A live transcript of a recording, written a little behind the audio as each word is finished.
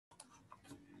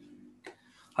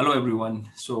Hello everyone.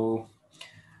 So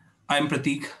I'm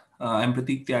Pratik. I'm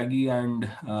Pratik Tyagi, and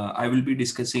I will be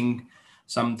discussing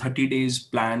some 30 days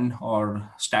plan or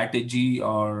strategy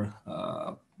or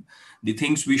the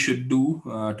things we should do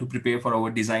to prepare for our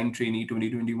design trainee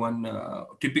 2021,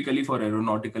 typically for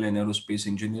aeronautical and aerospace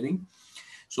engineering.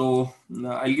 So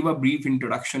I'll give a brief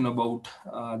introduction about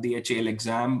the HAL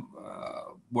exam,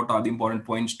 what are the important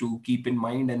points to keep in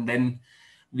mind, and then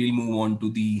we'll move on to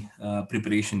the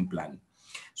preparation plan.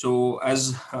 So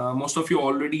as most of you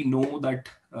already know that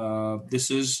this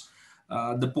is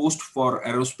the post for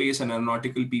aerospace and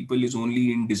aeronautical people is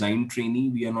only in design trainee.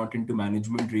 We are not into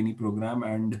management trainee program,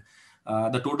 and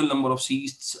the total number of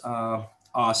seats are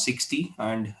 60,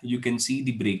 and you can see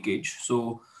the breakage.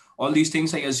 So all these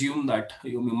things I assume that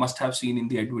you must have seen in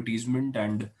the advertisement,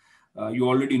 and you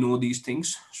already know these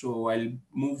things. So I'll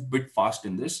move a bit fast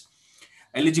in this.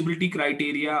 Eligibility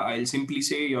criteria, I'll simply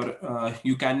say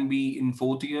you can be in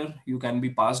fourth year, you can be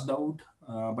passed out,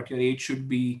 but your age should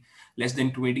be less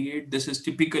than 28. This is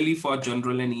typically for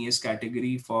general and ES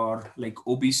category. For like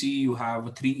OBC, you have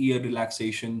a 3-year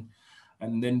relaxation,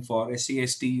 and then for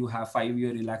SC/ST, you have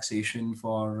 5-year relaxation.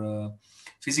 For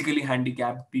physically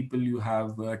handicapped people, you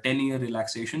have 10-year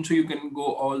relaxation. So you can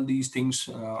go all these things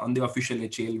on the official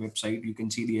HAL website. You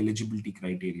can see the eligibility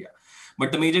criteria.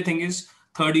 But the major thing is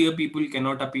third year people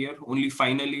cannot appear. Only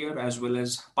final year as well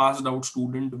as passed out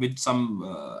student with some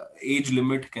age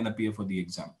limit can appear for the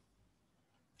exam.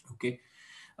 Okay.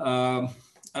 Uh,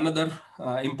 Another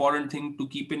important thing to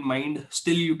keep in mind,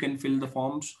 still you can fill the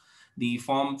forms. The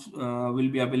forms will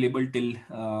be available till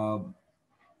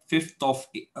 5th of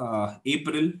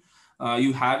April.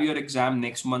 You have your exam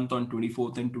next month on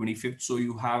 24th and 25th. So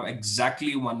you have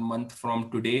exactly 1 month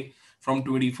from today, from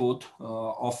 24th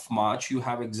of March. You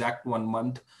have exact 1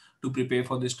 month to prepare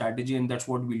for this strategy, and that's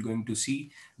what we're going to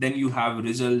see. Then you have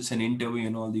results and interview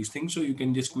and all these things. So you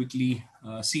can just quickly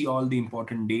see all the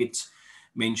important dates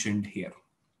mentioned here.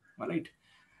 All right.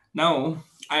 Now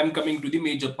I am coming to the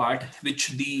major part, which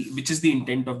is the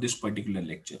intent of this particular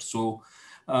lecture. So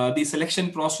the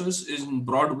selection process in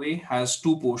Broadway has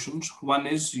two portions. One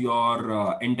is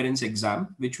your entrance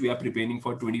exam, which we are preparing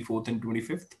for 24th and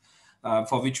 25th,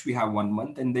 for which we have 1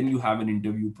 month, and then you have an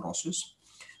interview process.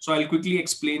 So I'll quickly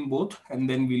explain both, and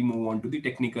then we'll move on to the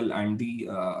technical and the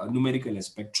numerical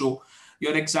aspect. So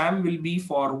your exam will be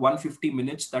for 150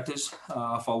 minutes, that is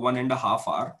for 1.5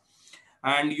 hours,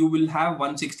 and you will have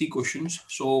 160 questions.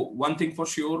 So one thing for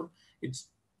sure, it's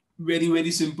very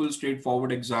simple,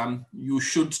 straightforward exam. You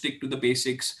should stick to the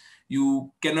basics.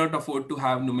 You cannot afford to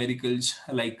have numericals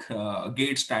like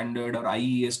gate standard or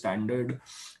IES standard.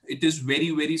 It is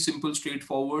very simple,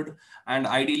 straightforward, and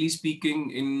ideally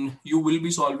speaking, in you will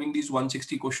be solving these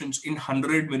 160 questions in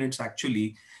 100 minutes.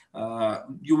 Actually,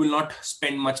 you will not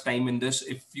spend much time in this.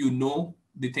 If you know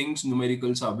the things,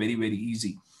 numericals are very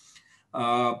easy.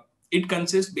 It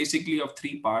consists basically of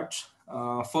 3 parts.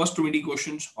 First 20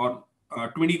 questions or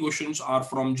 20 questions are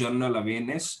from general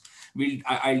awareness.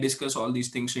 I'll discuss all these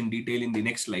things in detail in the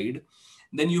next slide.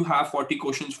 Then you have 40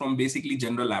 questions from basically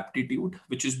general aptitude,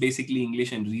 which is basically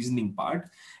English and reasoning part.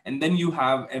 And then you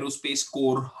have aerospace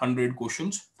core 100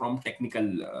 questions from technical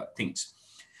things.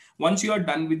 Once you are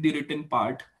done with the written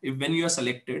part, if when you are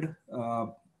selected,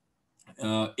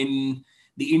 in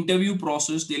the interview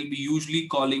process, they'll be usually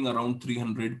calling around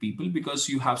 300 people because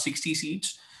you have 60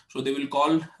 seats. So they will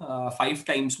call 5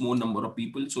 times more number of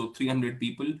people, so 300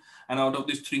 people. And out of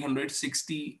this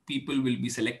 360 people will be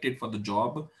selected for the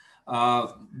job.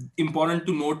 Important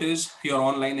to note is your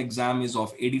online exam is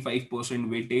of 85%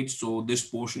 weightage. So this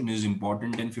portion is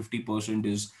important, and 50%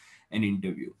 is an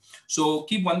interview. So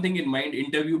keep one thing in mind,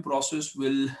 interview process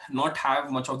will not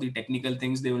have much of the technical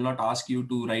things. They will not ask you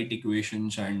to write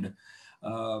equations and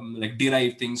like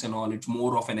derive things and all. It's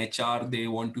more of an HR. They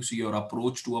want to see your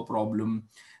approach to a problem.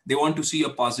 They want to see a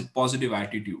positive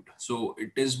attitude. So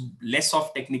it is less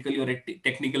of technical. Your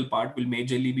technical part will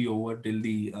majorly be over till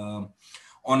the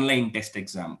online test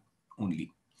exam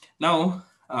only. Now,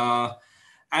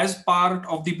 as part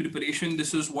of the preparation,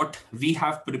 this is what we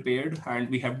have prepared, and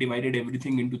we have divided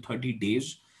everything into 30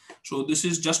 days. So this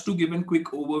is just to give a quick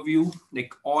overview,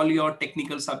 like all your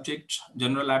technical subjects,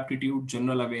 general aptitude,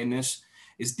 general awareness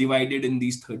is divided in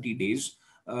these 30 days.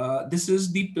 This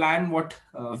is the plan what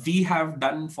we have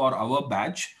done for our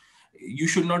batch. You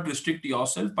should not restrict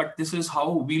yourself, but this is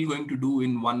how we're going to do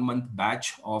in 1 month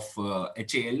batch of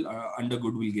HAL under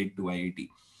Goodwill Gate2IIT.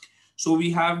 So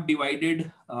we have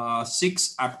divided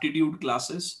 6 aptitude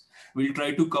classes. We'll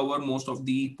try to cover most of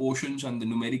the portions and the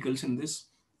numericals in this.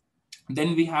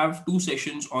 Then we have 2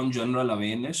 sessions on general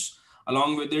awareness.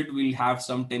 Along with it, we'll have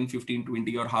some 10, 15,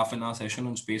 20 or half an hour session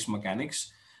on space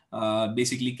mechanics,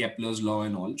 basically Kepler's law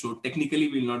and all. So technically,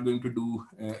 we're not going to do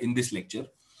in this lecture.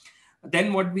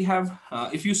 Then what we have,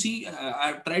 if you see,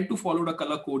 I've tried to follow the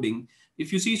color coding.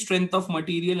 If you see strength of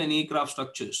material and aircraft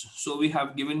structures, so we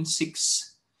have given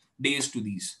 6 days to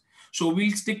these. So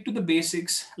we'll stick to the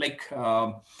basics. Like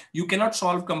you cannot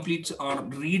solve complete or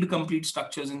read complete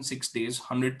structures in 6 days,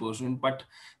 100%. But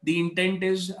the intent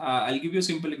is, I'll give you a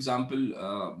simple example.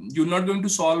 You're not going to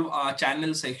solve a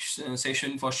channel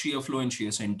session for shear flow and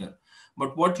shear center.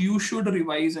 But what you should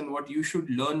revise and what you should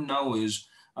learn now is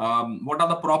what are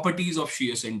the properties of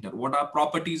shear center? What are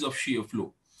properties of shear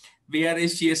flow? Where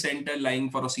is shear center lying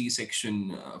for a C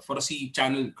section, for a C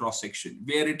channel cross section?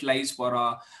 Where it lies for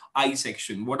a I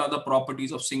section? What are the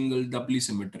properties of single, doubly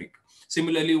symmetric?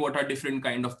 Similarly, what are different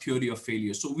kind of theory of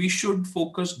failure? So we should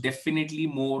focus definitely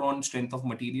more on strength of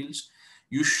materials.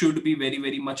 You should be very,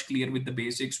 very much clear with the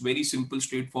basics. Very simple,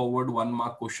 straightforward, 1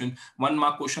 mark question. 1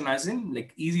 mark question as in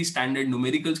like easy standard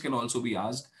numericals can also be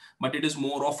asked, but it is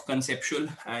more of conceptual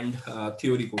and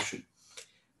theory question.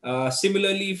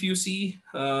 Similarly, if you see,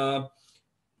 I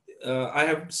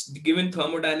have given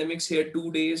thermodynamics here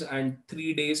 2 days and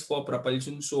 3 days for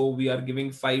propulsion. So we are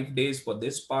giving 5 days for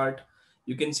this part.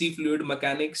 You can see fluid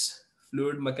mechanics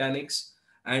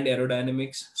and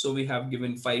aerodynamics. So we have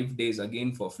given 5 days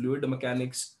again for fluid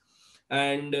mechanics.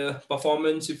 And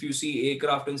performance, if you see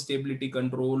aircraft and stability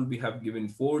control, we have given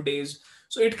 4 days.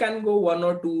 So it can go 1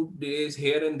 or 2 days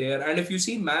here and there. And if you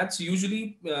see maths,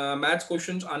 usually maths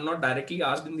questions are not directly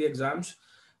asked in the exams,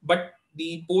 but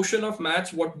the portion of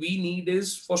maths what we need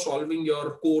is for solving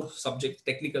your core subject,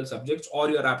 technical subjects, or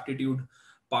your aptitude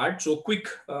part. So quick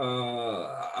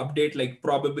update like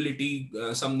probability,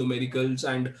 some numericals,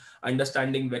 and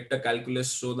understanding vector calculus,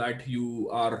 so that you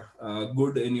are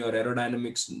good in your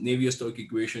aerodynamics, Navier-Stokes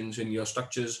equations, in your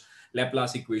structures,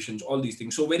 Laplace equations, all these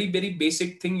things. So very, very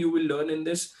basic thing you will learn in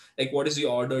this, like what is the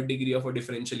order degree of a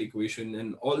differential equation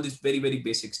and all this very, very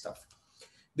basic stuff.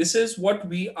 This is what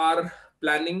we are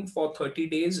planning for 30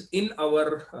 days in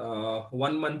our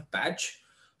 1 month batch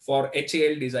for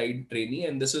HAL design trainee.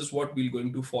 And this is what we're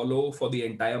going to follow for the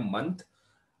entire month.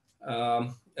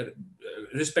 Um,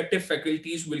 Respective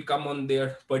faculties will come on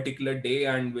their particular day,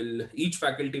 and will each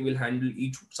faculty will handle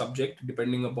each subject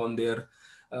depending upon their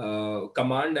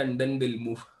command, and then we'll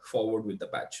move forward with the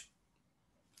batch.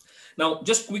 Now,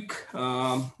 just quick,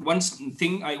 one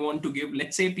thing I want to give,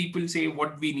 let's say people say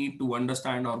what we need to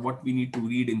understand or what we need to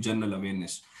read in general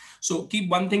awareness. So keep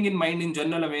one thing in mind: in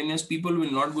general awareness, people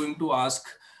will not going to ask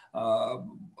uh,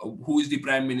 who is the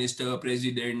prime minister,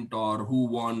 president, or who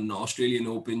won Australian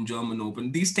Open, German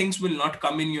Open. These things will not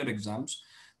come in your exams.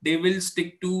 They will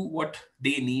stick to what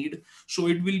they need. So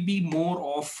it will be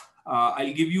more of,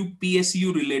 I'll give you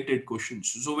PSU related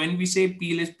questions. So when we say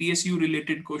PSU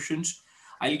related questions,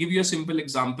 I'll give you a simple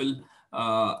example.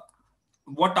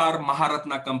 What are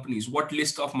Maharatna companies? What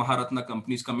list of Maharatna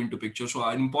companies come into picture? So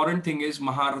an important thing is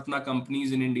Maharatna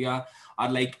companies in India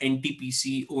are like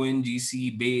NTPC,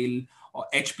 ONGC, BAIL, or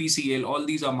HPCL. All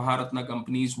these are Maharatna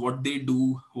companies. What they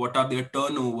do, what are their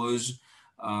turnovers?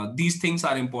 These things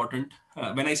are important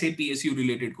when I say PSU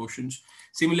related questions.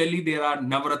 Similarly, there are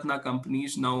Navratna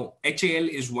companies. Now, HAL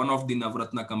is one of the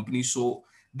Navratna companies. So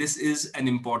this is an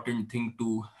important thing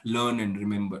to learn and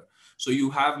remember. So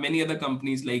you have many other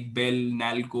companies like Bell,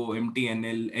 Nalco,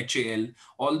 MTNL, HAL.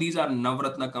 All these are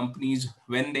Navratna companies.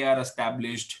 When they are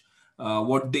established,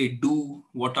 what they do,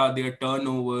 what are their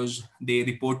turnovers, they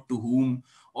report to whom.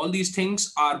 All these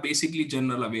things are basically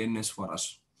general awareness for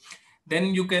us.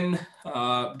 Then you can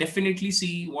definitely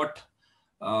see what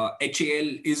HAL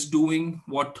is doing,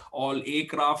 what all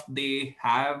aircraft they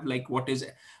have, like what is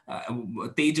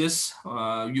Tejas.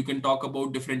 You can talk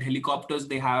about different helicopters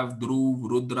they have, Dhruv,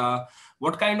 Rudra,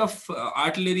 what kind of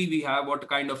artillery we have, what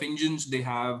kind of engines they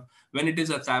have, when it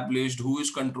is established, who is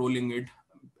controlling it.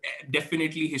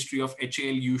 Definitely history of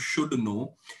HAL you should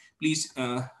know. Please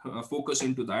focus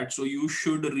into that. So you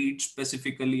should read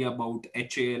specifically about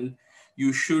HAL.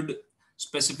 You should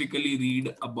specifically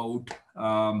read about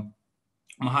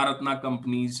Maharatna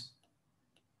companies.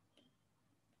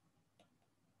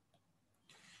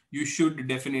 You should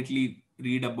definitely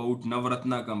read about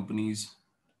Navratna companies.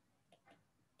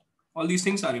 All these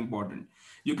things are important.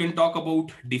 You can talk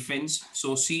about defense.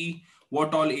 So see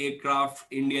what all aircraft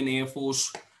Indian Air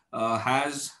Force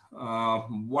has,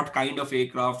 what kind of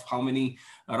aircraft, how many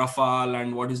Rafale,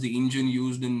 and what is the engine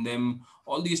used in them.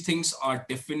 All these things are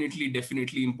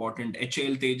definitely important.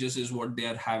 HAL Tejas is what they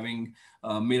are having.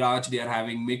 Mirage, they are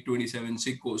having MiG-27,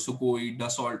 Sukhoi,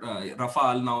 Dassault,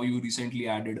 Rafale, now you recently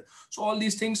added. So all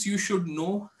these things you should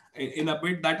know. in a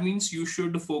bit. That means you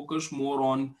should focus more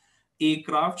on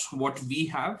aircrafts, what we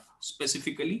have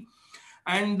specifically,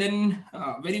 and then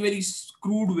very very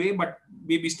crude way, but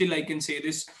maybe still I can say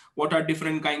this: what are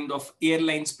different kind of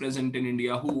airlines present in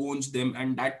India, who owns them,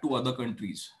 and that to other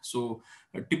countries. So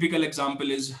a typical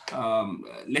example is,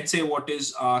 let's say, what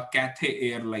is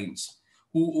Cathay Airlines,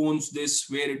 who owns this,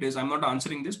 where it is. I'm not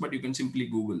answering this, but you can simply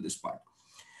Google this part.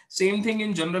 Same thing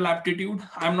in general aptitude.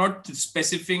 I'm not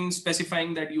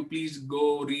specifying that you please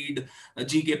go read a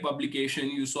GK publication,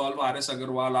 you solve RS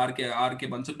Agarwal, RK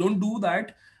Bansal. Don't do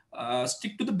that.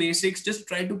 Stick to the basics. Just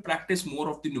try to practice more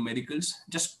of the numericals.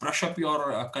 Just brush up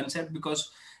your concept,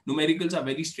 because numericals are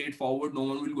very straightforward. No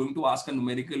one will going to ask a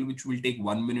numerical which will take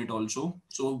 1 minute also.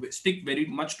 So stick very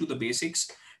much to the basics.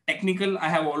 Technical, I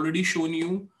have already shown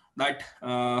you that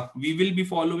we will be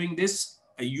following this.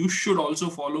 You should also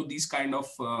follow these kind of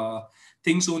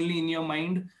things only in your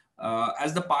mind.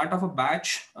 As the part of a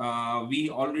batch, we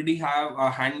already have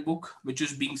a handbook which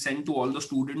is being sent to all the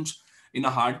students in a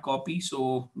hard copy.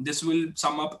 So this will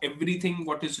sum up everything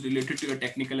what is related to your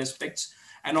technical aspects,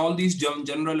 and all these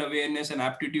general awareness and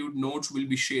aptitude notes will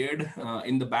be shared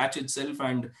in the batch itself,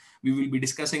 and we will be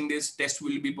discussing this. Test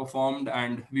will be performed,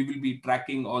 and we will be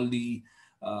tracking all the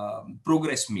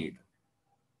progress made.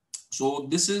 So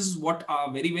this is what a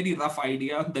very very rough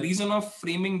idea. The reason of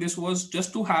framing this was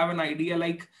just to have an idea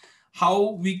like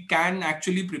how we can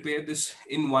actually prepare this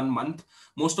in 1 month.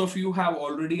 Most of you have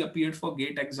already appeared for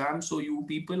gate exam, so you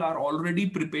people are already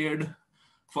prepared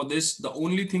for this. The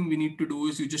only thing we need to do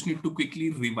is you just need to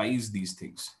quickly revise these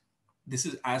things. This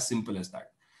is as simple as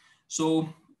that. So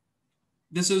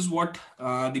this is what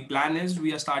the plan is.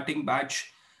 We are starting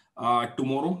batch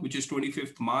tomorrow, which is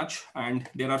 25th March, and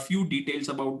there are few details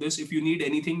about this. If you need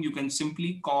anything, you can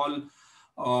simply call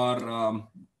or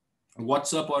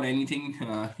WhatsApp or anything.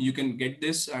 You can get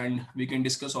this and we can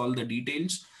discuss all the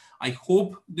details. I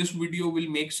hope this video will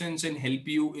make sense and help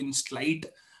you in slight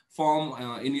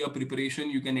form in your preparation.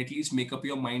 You can at least make up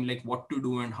your mind like what to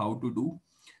do and how to do.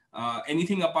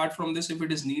 Anything apart from this, if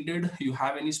it is needed, you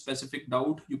have any specific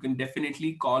doubt, you can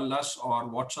definitely call us or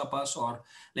WhatsApp us, or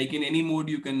like in any mode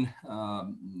you can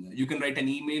write an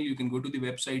email, you can go to the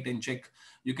website and check,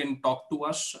 you can talk to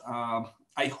us.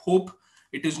 I hope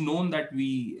it is known that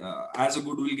we, as a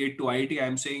Goodwill Gate to IIT, I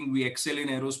am saying we excel in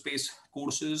aerospace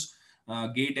courses,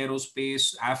 Gate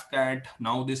Aerospace, AFCAT,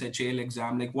 now this HAL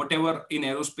exam, like whatever in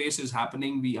aerospace is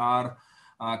happening, we are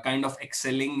kind of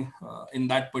excelling in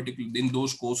that particular, in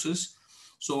those courses.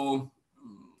 So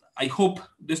I hope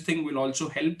this thing will also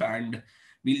help, and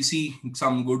we'll see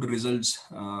some good results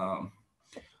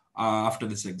after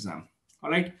this exam. All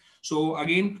right. So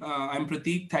again, I'm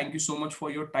Prateek. Thank you so much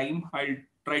for your time. I'll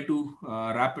try to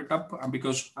wrap it up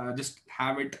because I just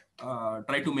have it,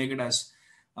 try to make it as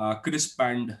crisp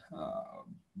and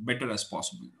better as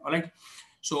possible. All right.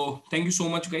 So thank you so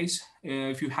much, guys.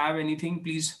 If you have anything,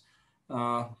 please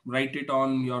write it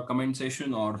on your comment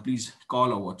section, or please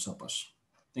call or WhatsApp us.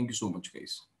 Thank you so much,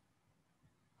 guys.